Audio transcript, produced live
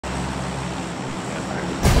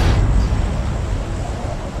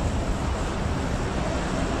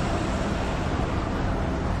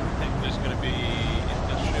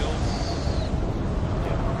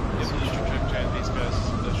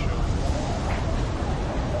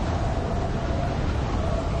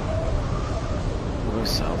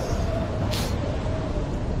going south.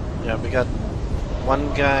 Yeah, we got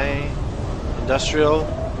one guy, industrial,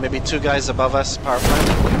 maybe two guys above us, power plant.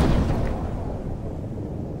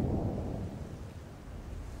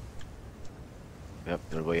 Yep,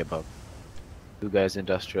 they're way above. Two guys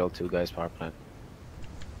industrial, two guys power plant.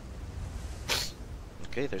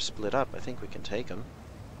 Okay, they're split up. I think we can take them.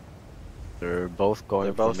 They're both going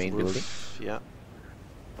They're for both the main building. Yeah.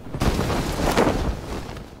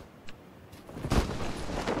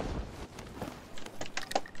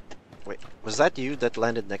 Wait, was that you that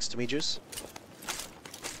landed next to me, Juice?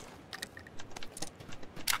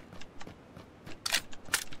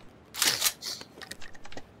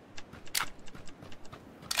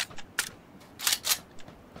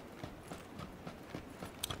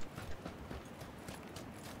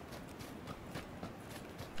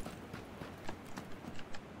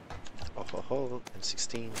 Oh ho ho,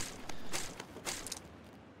 M16.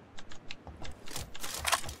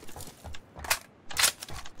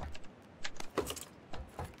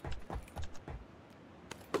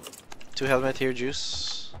 Two helmet here,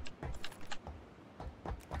 Juice.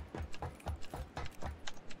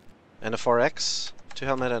 And a 4X. Two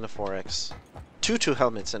helmet and a 4X. Two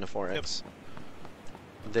helmets and a 4X.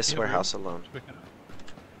 This warehouse alone.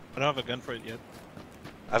 I don't have a gun for it yet.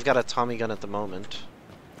 I've got a Tommy gun at the moment.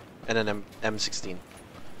 And an M16.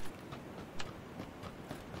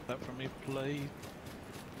 That for me, play.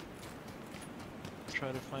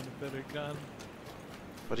 Try to find a better gun.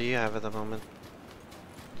 What do you have at the moment?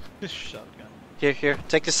 This shotgun. Here.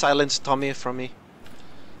 Take the silenced Tommy from me.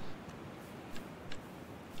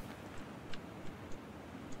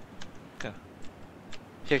 Okay.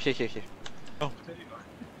 Here. Oh, there you are.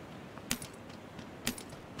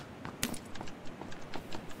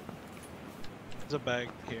 There's a bag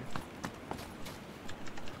here.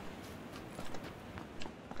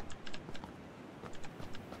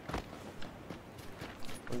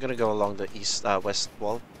 I'm gonna go along the west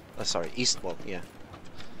wall. Sorry, east wall, yeah.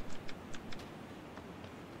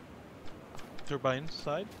 Turbine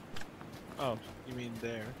side? Oh, you mean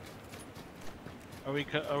there? Are we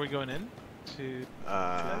going in to?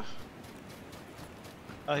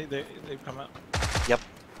 They've come out. Yep.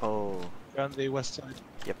 Oh. On the west side.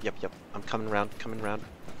 Yep. I'm coming round.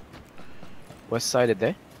 West side did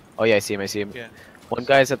they? Oh yeah, I see him. Yeah. One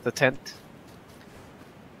guy's at the tent.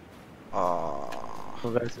 Oh.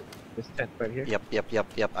 One guy's at this tent right here.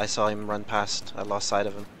 Yep. I saw him run past. I lost sight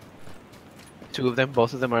of him. Two of them,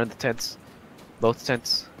 both of them are in the tents. Both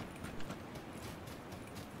tents.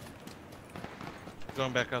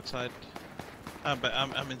 Going back outside. But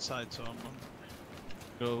I'm inside, so I'm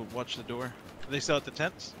go watch the door. Are they still at the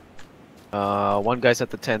tents? One guy's at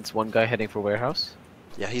the tents, one guy heading for warehouse.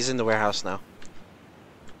 Yeah, he's in the warehouse now.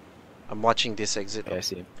 I'm watching this exit. Yeah, I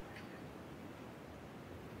see him.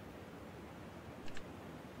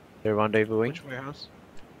 They're rendezvousing. Which warehouse?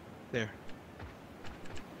 There.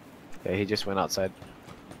 Yeah, he just went outside.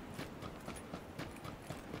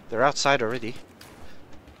 They're outside already.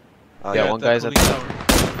 Yeah, one guy's at the tower.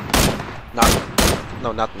 Knocked.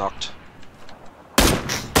 No, not knocked.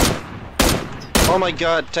 Oh my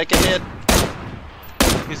god, take a hit!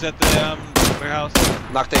 He's at the warehouse.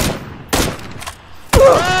 Knocked him.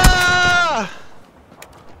 Ah!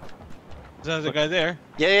 Is that the guy there?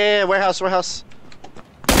 Yeah, warehouse.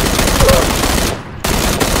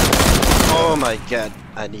 Oh my god,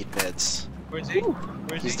 I need meds. Where's he?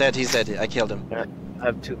 He's dead, I killed him. Yeah, I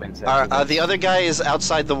have 2 minutes. The other guy is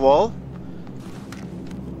outside the wall.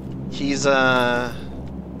 He's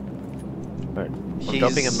Right. I'm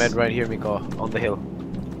dropping a med right here, Miko, on the hill.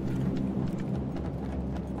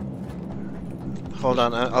 Hold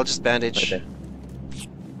on, I'll just bandage. Right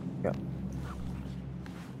there. Yeah.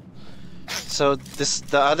 So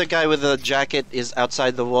the other guy with the jacket is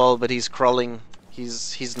outside the wall, but he's crawling.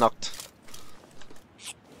 He's knocked.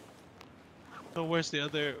 So where's the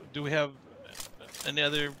other? Do we have any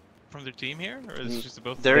other from their team here, or is it just the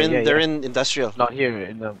both? They're Yeah, they're yeah. in industrial. Not here,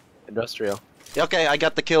 in the industrial. Okay, I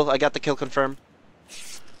got the kill. Confirmed.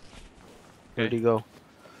 Where'd he go?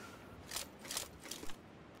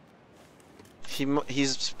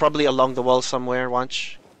 He's probably along the wall somewhere.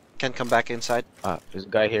 Watch, can come back inside. There's a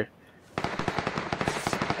guy here.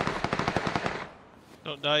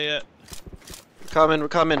 Don't die yet. We're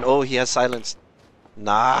coming. Oh, he has silenced.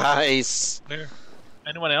 Nice. There.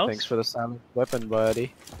 Anyone else? Thanks for the silent weapon,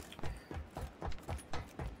 buddy.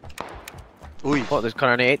 Ooh. Oh, there's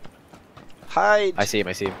Connor 8. Hide. I see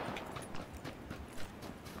him.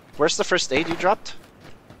 Where's the first aid you dropped?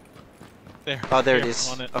 There. Oh, there it Here, is.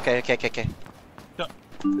 I'm on it. Okay.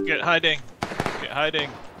 Get hiding. Get hiding.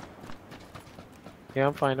 Yeah,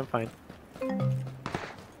 I'm fine.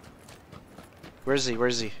 Where's he?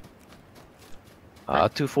 Where's he?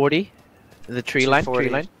 240. In the tree line. 240,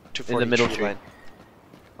 Tree line. 240 In the middle tree. line.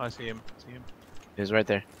 I see him. See him. He's right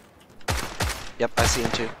there. Yep, I see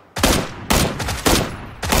him too.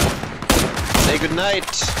 Say goodnight.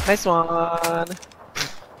 Nice one.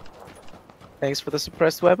 Thanks for the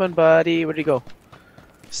suppressed weapon, buddy. Where'd he go?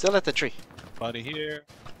 Still at the tree. Body here.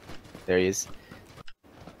 There he is.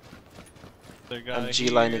 The guy I'm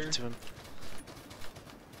G-lining here. to him.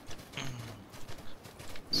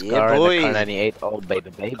 Scar Yeah, and boy. the Car 98. Oh,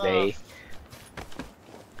 baby.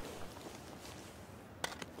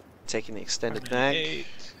 Taking the extended mag. 98.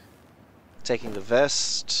 Taking the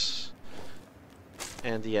vest.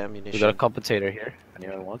 And the We ammunition. got a compensator here.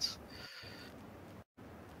 Anyone wants?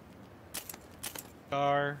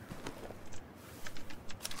 Car.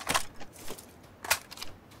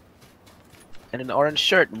 And an orange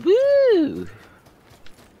shirt. Woo!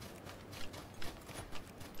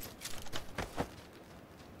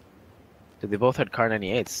 Dude, they both had Car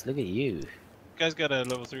 98s. Look at you. You guys got a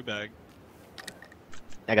level 3 bag.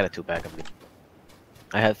 I got a 2-bag. I'm good.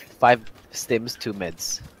 I have 5 stims, 2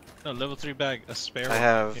 meds. No, level 3 bag. A spare I one.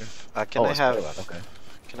 have. Here. Can I a spare have? one, okay.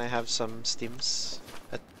 Can I have some stims?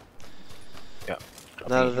 Drop me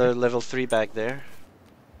Another here. level 3 bag there.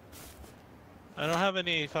 I don't have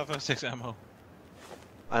any 5.56 ammo.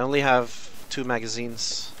 I only have 2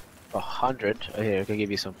 magazines. 100. Oh, here, I can give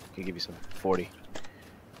you some. 40.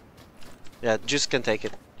 Yeah, Juice can take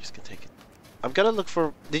it. Juice can take it. I'm gonna look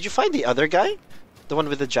for. Did you find the other guy? The one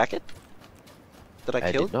with the jacket? That I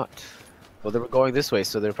I killed? did not. Well, they were going this way,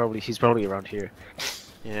 so he's probably around here.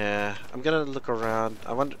 Yeah, I'm gonna look around.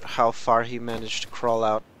 I wonder how far he managed to crawl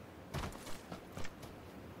out.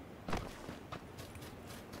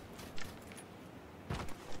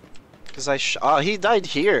 Cause he died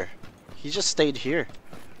here. He just stayed here.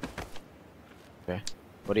 Okay.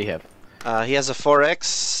 What do you have? He has a 4x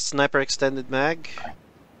sniper extended mag.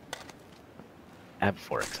 I have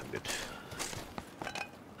 4x. I'm good.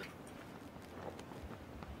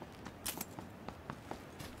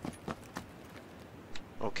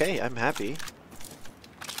 Okay, I'm happy.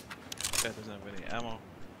 That doesn't have any ammo.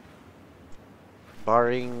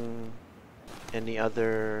 Barring any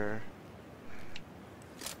other.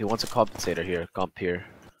 He wants a compensator here. Comp here.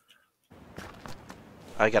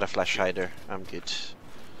 I got a flash hider. I'm good.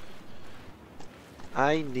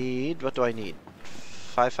 I need. What do I need?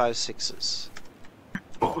 5.56s.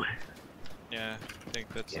 Yeah, I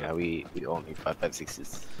think that's Yeah, we all need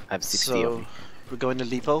 5.56s. I have 60 So of them. we're going to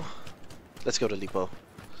Lipo. Let's go to Lipo.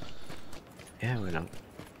 Yeah, we know.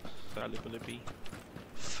 Fralipolipi.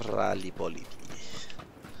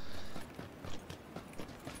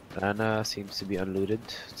 Rana seems to be unlooted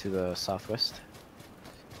to the southwest.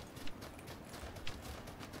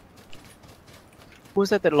 Who was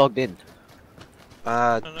that logged in?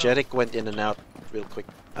 know. Jerick went in and out real quick.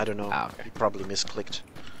 I don't know. Ah, okay. He probably misclicked.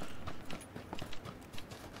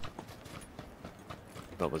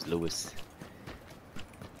 That was Lewis.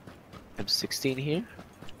 M16 here.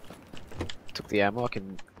 Took the ammo. I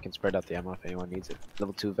can spread out the ammo if anyone needs it.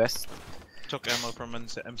 Level 2 vest. Took ammo from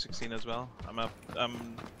M16 as well.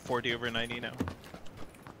 I'm 40 over 90 now.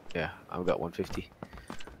 Yeah, I've got 150.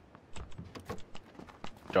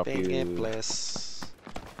 Drop Thank you, you bless.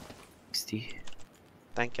 60.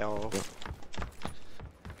 Thank y'all. Yep.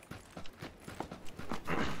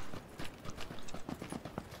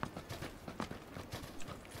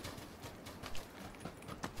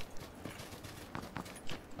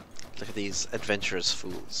 Look at these adventurous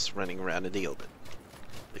fools running around in the open,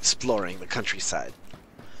 exploring the countryside,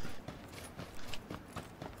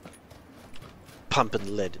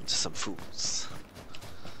 pumping lead into some fools.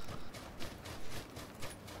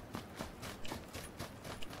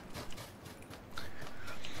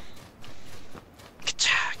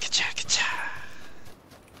 Ka-cha, ka-cha, ka-cha.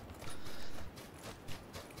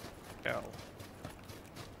 Ow.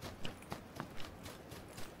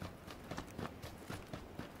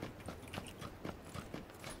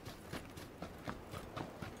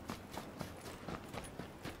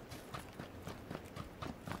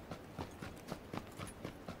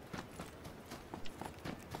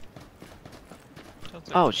 Sounds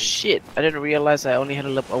like Oh a shit! I didn't realize I only had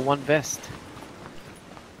a 1 vest.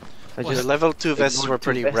 I Well, the just level 2 vests ignored were 2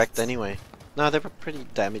 pretty vests. wrecked anyway. No, they were pretty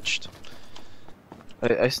damaged.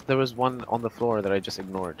 there was one on the floor that I just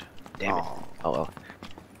ignored. Damn it. Aw. Oh well.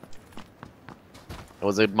 I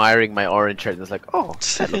was admiring my orange shirt and was like, oh,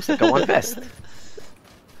 that looks like a 1 vest.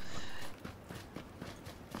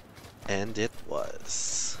 And it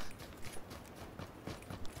was.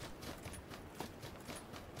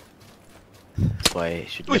 That's why I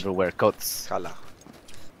should never wear coats. Kala.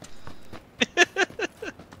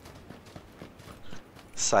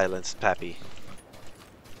 Silenced, Pappy.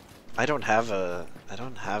 I don't have a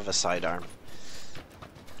sidearm.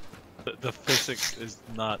 The physics does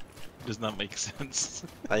not make sense.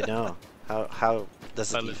 I know. How does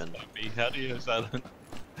it Silent even? Pappy. How do you have silent?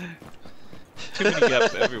 Too many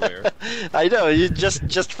gaps everywhere. I know. You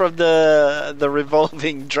just from the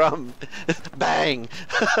revolving drum, bang.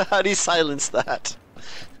 How do you silence that?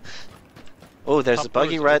 Oh, there's Top a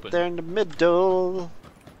buggy door is right open. there in the middle.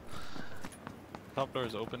 Top door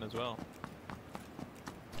is open as well.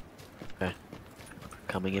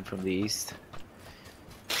 Coming in from the east.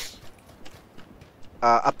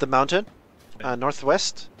 Up the mountain,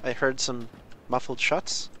 northwest. I heard some muffled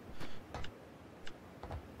shots.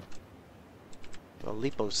 Well,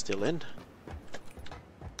 Lipo's still in.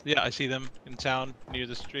 Yeah, I see them in town near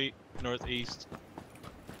the street, northeast.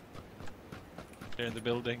 They're in the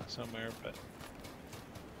building somewhere, but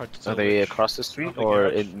hard to tell Are they which. across the street the or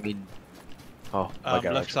garage. in mean? Oh, my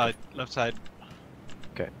garage. Left side, left side.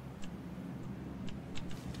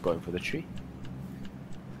 Going for the tree.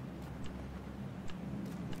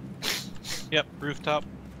 Yep, rooftop.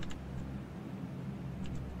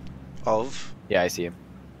 Of Yeah, I see him.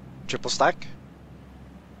 triple stack.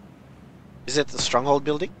 Is it the stronghold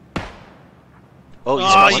building? Oh,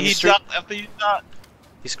 he's crossing the he street. ducked after you ducked.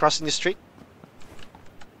 He's crossing the street.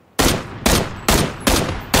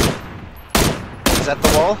 Is that the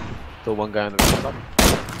wall? Still one guy on the rooftop.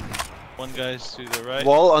 One guy's to the right.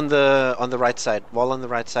 Wall on the right side. Wall on the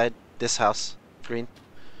right side. This house, green.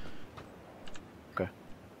 Okay.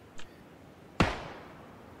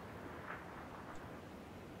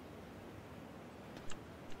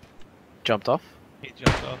 Jumped off. He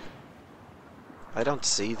jumped off. I don't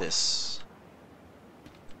see this.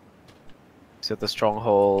 He's at the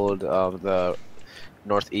stronghold of the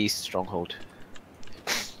northeast stronghold.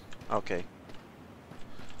 Okay.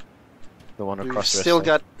 The one We've across the still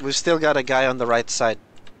rest we've still got a guy on the right side.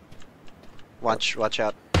 Watch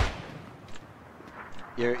out.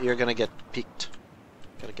 You're gonna get peeked.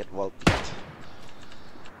 Gonna get wall peeked.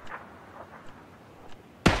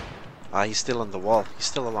 Ah, he's still on the wall. He's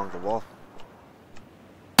still along the wall.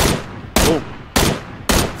 Boom.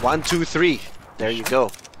 1, 2, 3. There you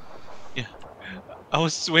go. I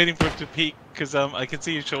was waiting for him to peek because I can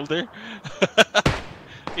see his shoulder.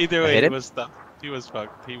 Either way, hit he him? was stuck. He was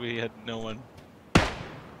fucked. He had no one.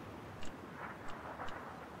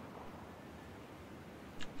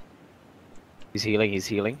 He's healing. He's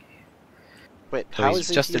healing. Wait, So how he's is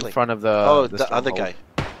he just healing? in front of the. Oh, the other stronghold.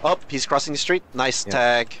 guy. Oh, he's crossing the street. Nice Yeah.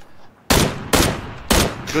 tag.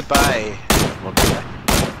 Goodbye. One guy.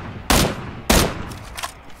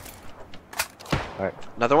 Alright.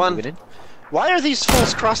 Another one. Moving in. Why are these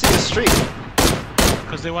fools crossing the street?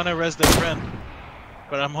 Because they want to res their friend.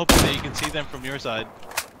 But I'm hoping that you can see them from your side.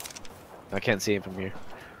 I can't see him from here.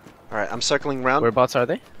 Alright, I'm circling around. Whereabouts are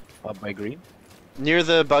they? Up by green. Near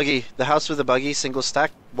the buggy. The house with the buggy. Single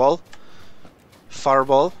stack. Wall. Far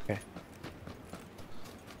wall. Okay.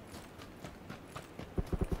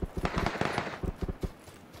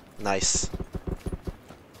 Nice. Did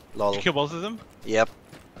Lol. you kill both of them? Yep.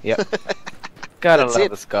 Yep. Gotta That's love it.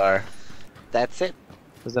 the scar. That's it.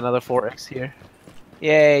 There's another 4x here.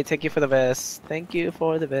 Yay! Thank you for the vest. Thank you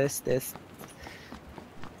for the vest. This.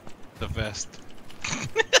 The vest.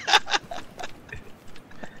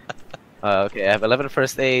 Okay, I have 11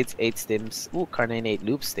 first aids, 8 stims. Ooh, Carnine 8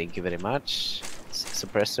 loops. Thank you very much.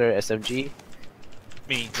 Suppressor, SMG.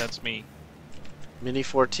 Me, that's me. Mini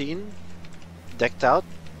 14. Decked out.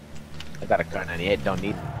 I got a Car 98, don't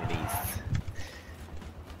need minis.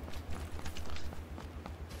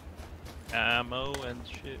 Ammo and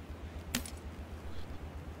shit.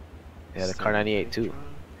 Yeah, the Car 98 too.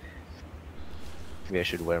 Maybe I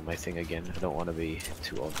should wear my thing again. I don't want to be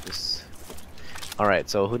too obvious. Alright,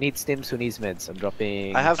 so who needs stims, who needs meds? I'm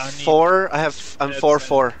dropping... I have I need 4. I'm meds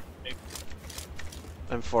 4-4. and-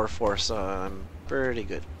 I'm 4-4, so I'm pretty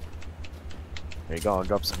good. There you go, I'll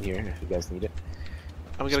drop some here if you guys need it.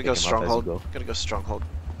 I'm Just gonna go pick 'em up as you stronghold. go. Gonna go stronghold.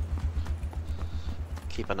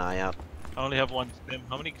 Keep an eye out. I only have one stim.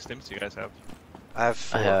 How many stims do you guys have? I have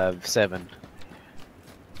 4. I have 7.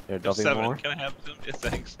 You're There's dropping 7. more? Can I have them? Yes,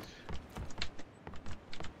 thanks.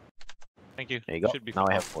 Thank you. There you go. Should be Now I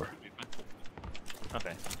fine. have 4. Should be fine.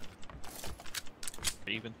 Okay.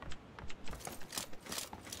 Even.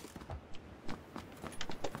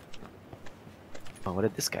 Oh, what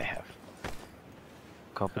did this guy have?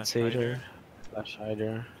 Compensator, flash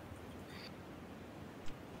hider.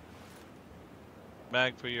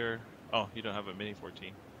 Mag for your... Oh, you don't have a mini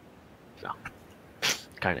 14.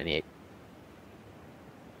 Car 98.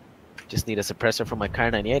 Just need a suppressor for my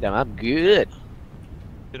Car 98 and I'm good.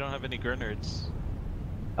 They don't have any grenades.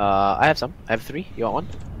 I have some. I have 3. You want one?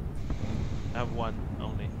 I have one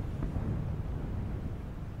only.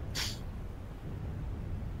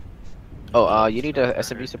 Oh, you need a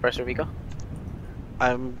SMG suppressor, Miko?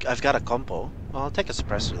 I've got a compo. Well, I'll take a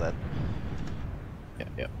suppressor then.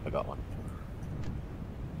 Yeah, I got one.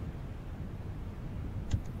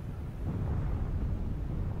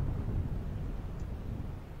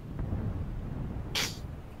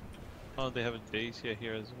 Oh, they have a Dacia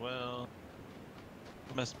here as well.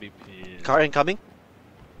 Must be pissed. Car incoming?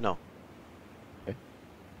 No. Okay.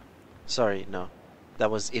 Sorry, no.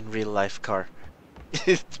 That was in real life car.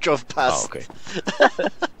 It drove past. Oh, okay.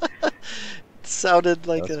 It sounded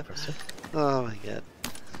like That's a... impressive. Oh my god.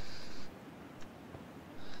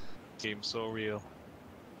 Game so real.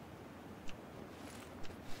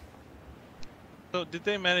 So, did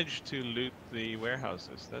they manage to loot the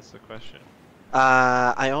warehouses? That's the question.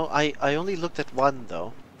 I only looked at one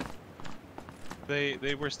though.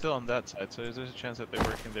 They were still on that side, so there's a chance that they're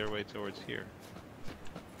working their way towards here.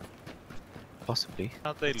 Possibly.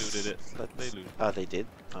 Not they looted it. They looted. Oh, they did?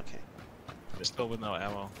 Okay. They're still with no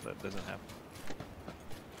ammo. That doesn't happen.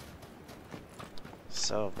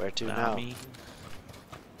 So, where to Nah, now? me.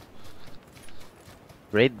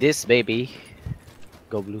 Raid this, baby.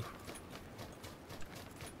 Go blue.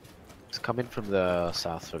 It's coming from the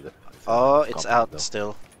south for the. Oh, it's compound, out though.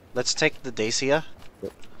 still. Let's take the Dacia.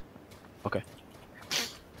 Okay.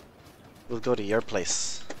 We'll go to your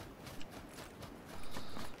place.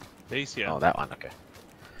 Dacia. Oh, that one. Okay.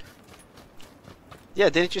 Yeah,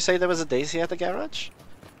 didn't you say there was a Dacia at the garage?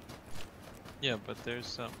 Yeah, but there's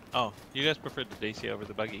some. Oh, you guys prefer the Dacia over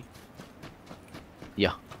the buggy?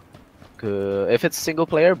 Yeah. If it's single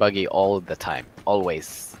player, buggy all the time,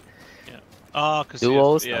 always. Oh, because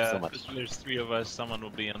Duos, not yeah, so much. 'cause there's 3 of us. Someone will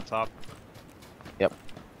be on top.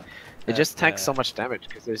 It just tanks so Yeah. much damage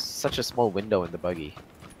because there's such a small window in the buggy.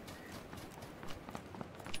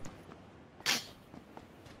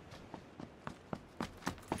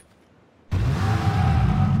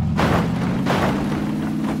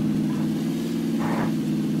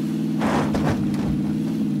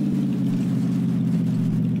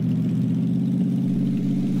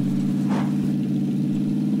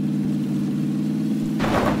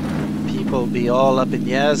 People be all up in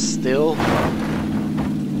Yaz still.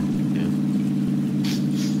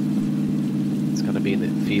 It's gonna be in the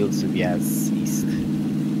fields of Yaz East.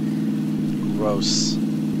 Gross.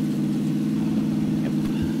 Yep.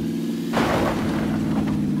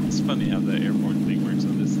 It's funny how the airborne thing works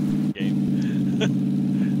on this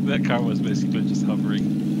game. That car was basically just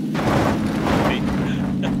hovering.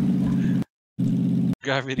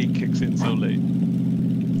 Gravity kicks in so late.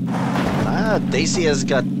 Ah, Dacia's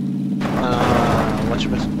got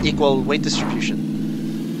equal weight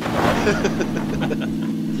distribution.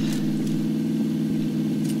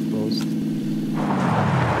 Closed.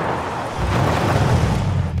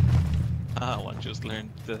 One just learned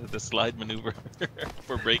the slide maneuver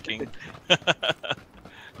for braking.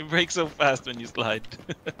 You brake so fast when you slide.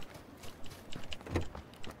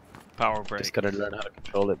 Power brake. Just gotta learn how to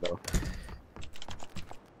control it though.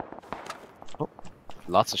 Oh,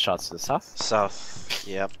 lots of shots to the south. South.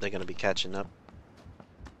 Yep, they're gonna be catching up.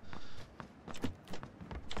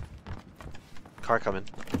 Car coming.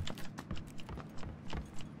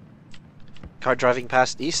 Car driving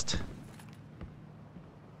past east.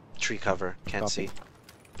 Tree cover. Can't Copy. see.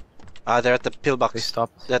 They're at the They pillbox.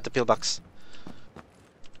 stopped. They're at the pillbox.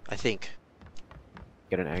 I think.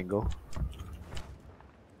 Get an angle.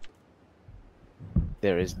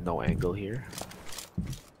 There is no angle here.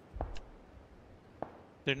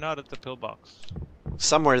 They're not at the pillbox.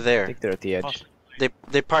 Somewhere I there. think they're at the edge. Possibly.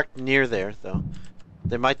 They parked near there though.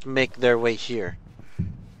 They might make their way here.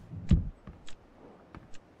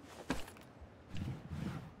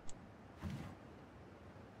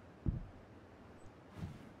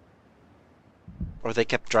 Or they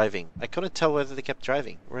kept driving. I couldn't tell whether they kept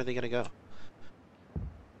driving. Where are they gonna go?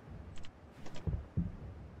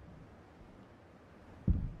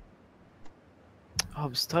 Oh,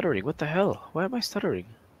 I'm stuttering. What the hell? Why am I stuttering?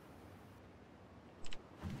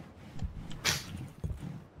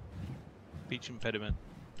 Speech impediment.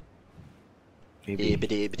 Maybe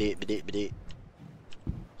Bidi.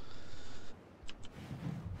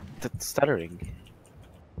 that's stuttering.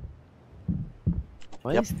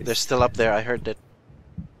 Why Yep, is this? they're still up there. I heard that.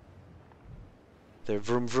 They're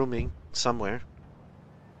vrooming somewhere.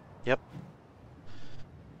 Yep.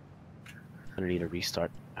 I'm gonna need a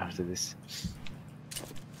restart after this.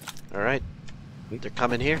 All right. They're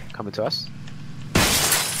coming here. Coming to us.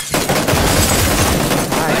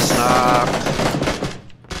 Nice knock.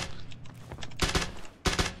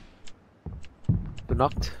 Do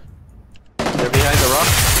knocked. They're behind the rock.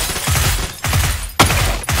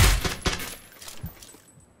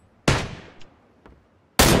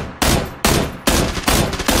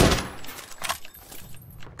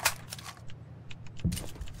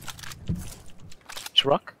 Which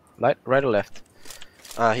rock? Right or left?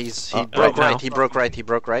 He Oh, broke right now. right. He broke right. He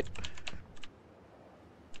broke right.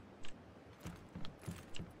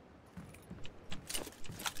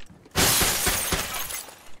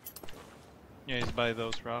 Yeah, he's by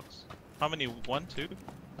those rocks. How many? 1, 2?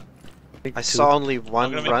 think I two. saw only I'm one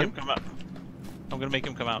gonna make run. him come out. I'm gonna make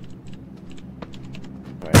him come out.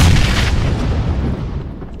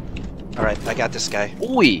 Alright, I got this guy.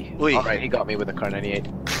 Ooh! Oi. Alright, he got me with a car 98.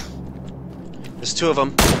 There's 2 of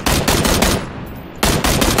them.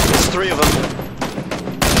 There's 3 of them.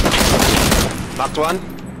 Knocked one.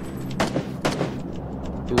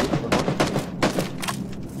 Two.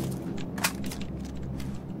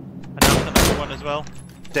 I knocked another one as well.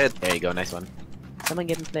 Dead. There you go, nice one. Someone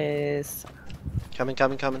get in place. Coming,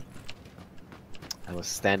 coming, coming. I was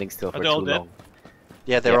standing still Are for they too all dead? long.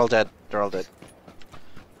 Yeah, they're Yep. all dead. They're all dead.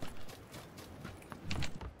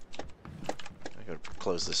 I gotta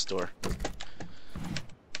close this door.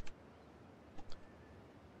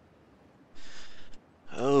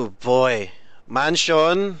 Oh boy.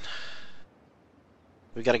 Mansion!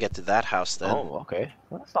 We gotta get to that house then. Oh, okay.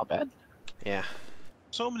 Well, that's not bad. Yeah.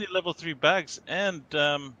 So many level 3 bags and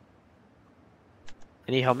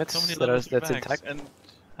Any helmets so many that level are, 3 that's bags. intact? And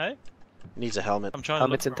hey, Needs a helmet. I'm trying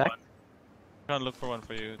Helmets to look for intact? one. I'm trying to look for one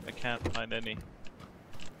for you. I can't find any.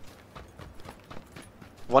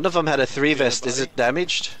 One of them had a 3 Yeah, vest. Is buddy. it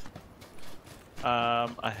damaged? I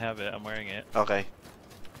have it. I'm wearing it. Okay.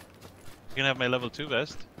 You can have my level 2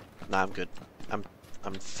 vest. Nah, I'm good.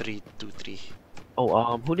 I'm 323.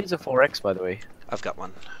 Oh, who needs a 4X, by the way? I've got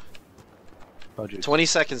one. Oh, juice. 20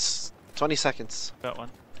 seconds. 20 seconds. Got one.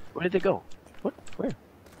 Where did they go? What? Where?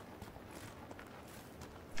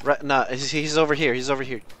 Right, nah, he's over here. He's over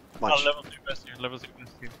here. Watch. Oh, level 3 vest here. Level 3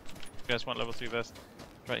 vest here. You guys want level 3 vest?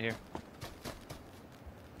 Right here.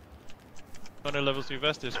 Want a level 3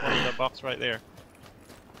 vest? There's one in the box right there.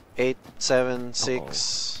 8, 7,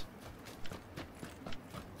 6.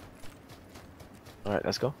 Alright,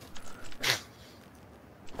 let's go.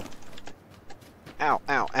 Ow,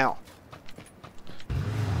 ow, ow.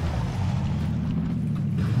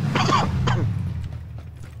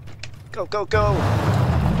 Go, go, go!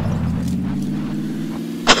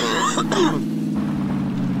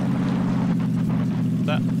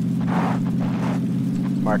 That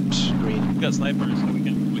Marked green. we got snipers, so we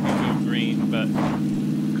can go green, but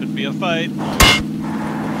could be a fight.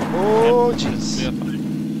 Oh, Yep, could be jeez. a fight.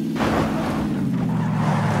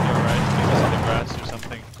 You're right. Because of the grass or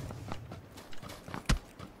something.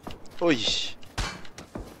 Oy.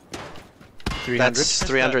 300? That's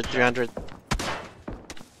 300, 300.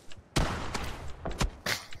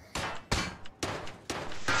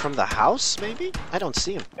 From the house, maybe? I don't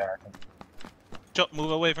see him. Jump,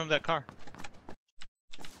 move away from that car.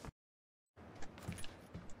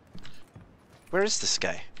 Where is this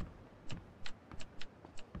guy?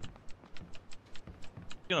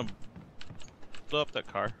 Gonna blow up that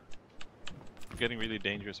car. It's getting really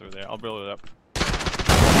dangerous over there. I'll blow it up.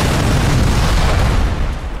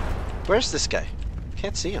 Where's this guy?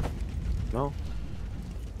 Can't see him. No.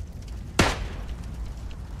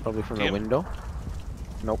 Probably from See the him? window.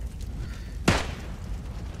 Nope.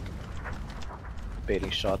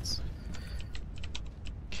 Baiting shots.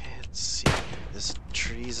 Can't see. There's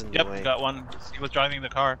trees in the Yep, way. got one. He was driving the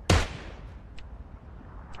car.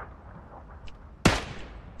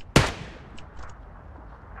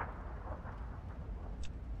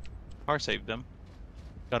 Car saved him.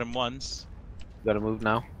 Got him once. Gotta move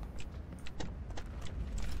now.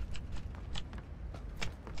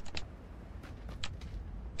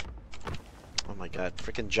 Oh my god,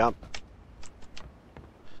 freaking jump.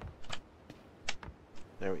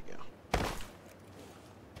 There we go.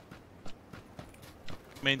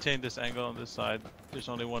 Maintain this angle on this side. There's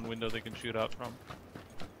only one window they can shoot out from.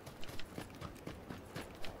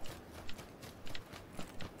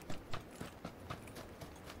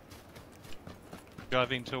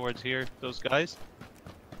 Driving towards here, those guys.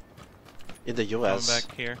 In the Coming US.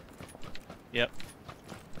 back here. Yep.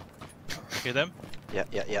 Hear them?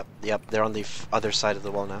 Yep. They're on the other side of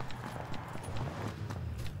the wall now.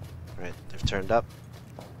 Right, they've turned up.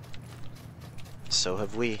 So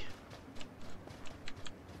have we.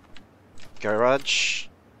 Garage.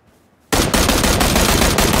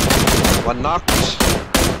 One knocked.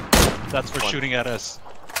 That's for One. shooting at us.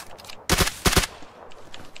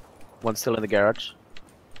 One's still in the garage.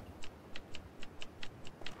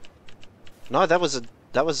 No, that was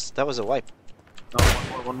a wipe.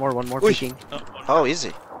 Oh, one more Uy. peeking. Oh,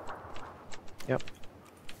 easy. Yep.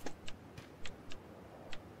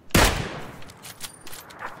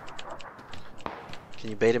 Can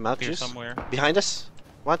you bait him out, Here Juice? somewhere. Behind us.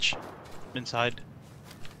 Watch. Inside.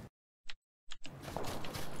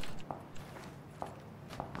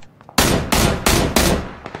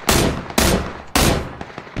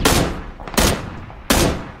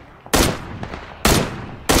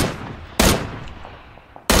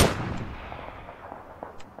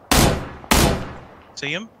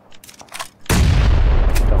 See him?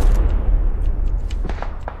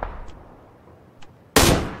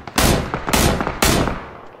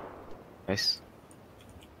 Nice.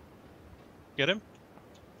 Get him?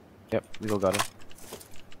 Yep, we all got him.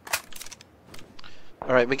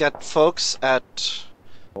 Alright, we got folks at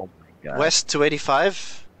Oh my god. West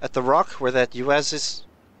 285 at the rock where that UAZ is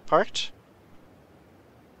parked.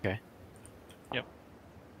 Okay. Yep.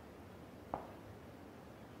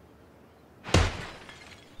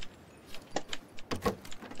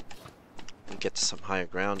 And get to some higher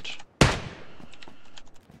ground.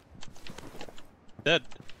 Dead.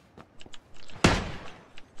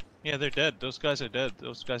 Yeah, they're dead. Those guys are dead.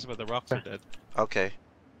 Those guys by the rocks are dead. Okay.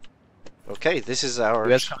 Okay, this is our...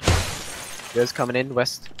 You guys coming in,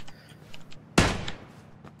 West?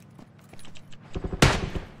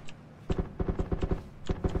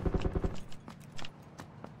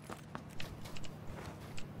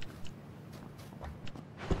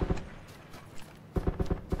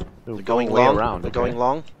 We're going way long. around. We're Okay. going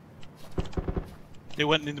long. They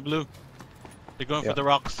went in the blue. They're going Yeah. for the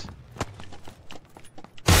rocks.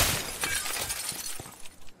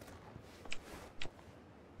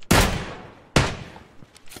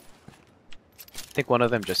 I think one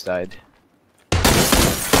of them just died.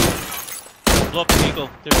 Blow up the eagle.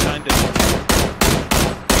 They're behind it.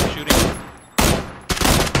 Keep shooting.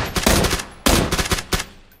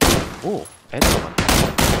 Ooh, and someone.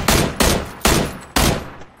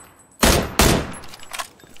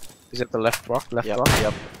 Is it the left rock? Left Yep, rock?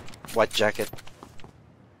 yep. White jacket.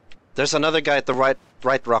 There's another guy at the right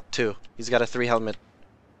rock too. He's got a 3 helmet.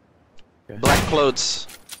 Okay. Black clothes.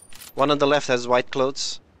 One on the left has white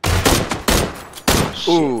clothes. Shit.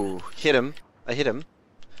 Ooh, hit him. I hit him.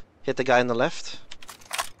 Hit the guy on the left.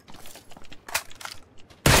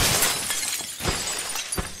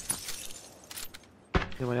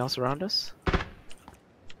 Anyone else around us?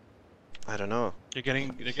 I don't know. They're gonna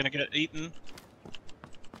get eaten.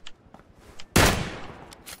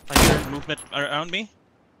 I hear movement around me.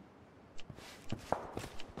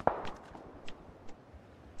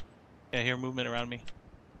 Yeah, I hear movement around me.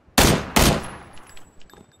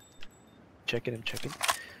 Checking him, checking.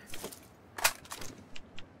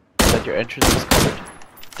 Is that your entrance is covered?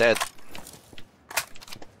 Dead.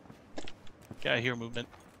 Yeah, I hear movement.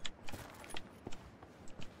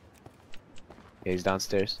 Yeah, he's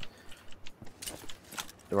downstairs.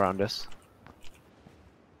 Around us.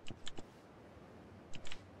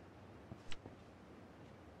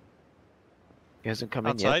 He hasn't come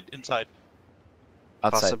in yet. Outside? Inside.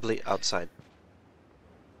 Outside. Possibly outside.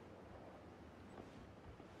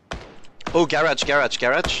 Oh, garage.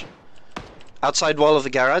 Outside wall of the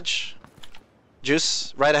garage.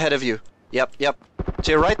 Juice, right ahead of you. Yep.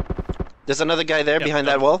 To your right. There's another guy there Yep, behind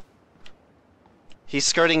got that him. wall. He's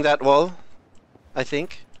skirting that wall, I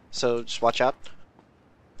think. So just watch out.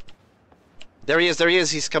 There he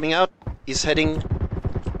is. He's coming out. He's heading.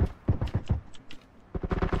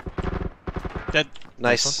 Dead.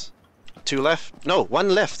 Nice. 2 left. No, 1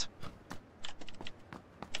 left.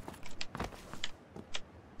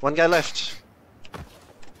 1 guy left.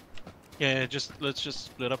 Yeah, let's just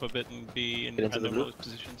split up a bit and be in Get into the random blue.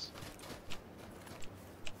 positions.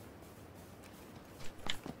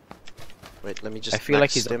 Wait, let me just. I feel like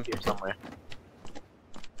max he's him. up here somewhere.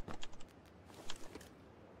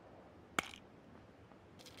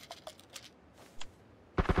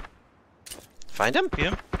 Find him? See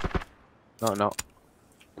him? No.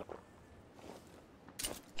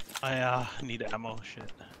 I need ammo. Shit.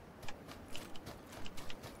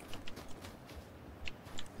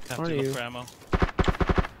 Have Where to are look you? for ammo.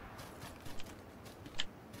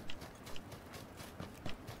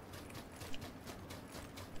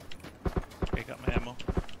 Okay, got my ammo.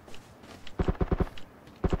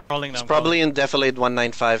 Crawling now. It's probably in Defilade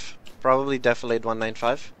 195. Probably Defilade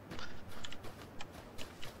 195.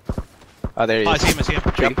 Oh, there he Oh, I is. see him.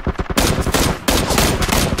 Tree.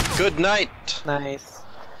 Good night. Nice.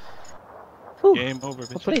 Game over,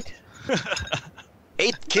 bitch. Complete.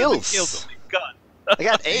 8 kills. Kills. Oh my god. I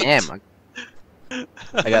got 8. Damn.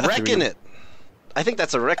 I got Wrecking 3. it. I think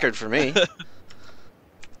that's a record for me.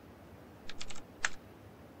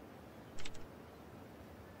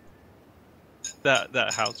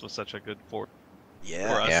 That house was such a good fort for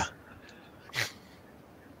Yeah. us. Yeah.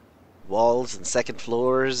 Walls and second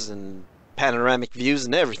floors and panoramic views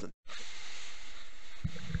and everything.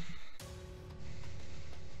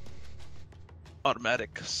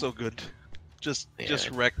 Automatic, so good. Just Yeah.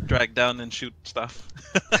 wreck, drag down, and shoot stuff.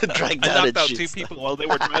 Drag I down knocked and out shoot 2 stuff. people while they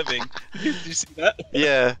were driving. Did you see that?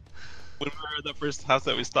 Yeah. When we were at the first house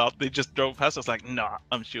that we stopped, they just drove past us like, nah,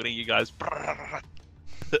 I'm shooting you guys.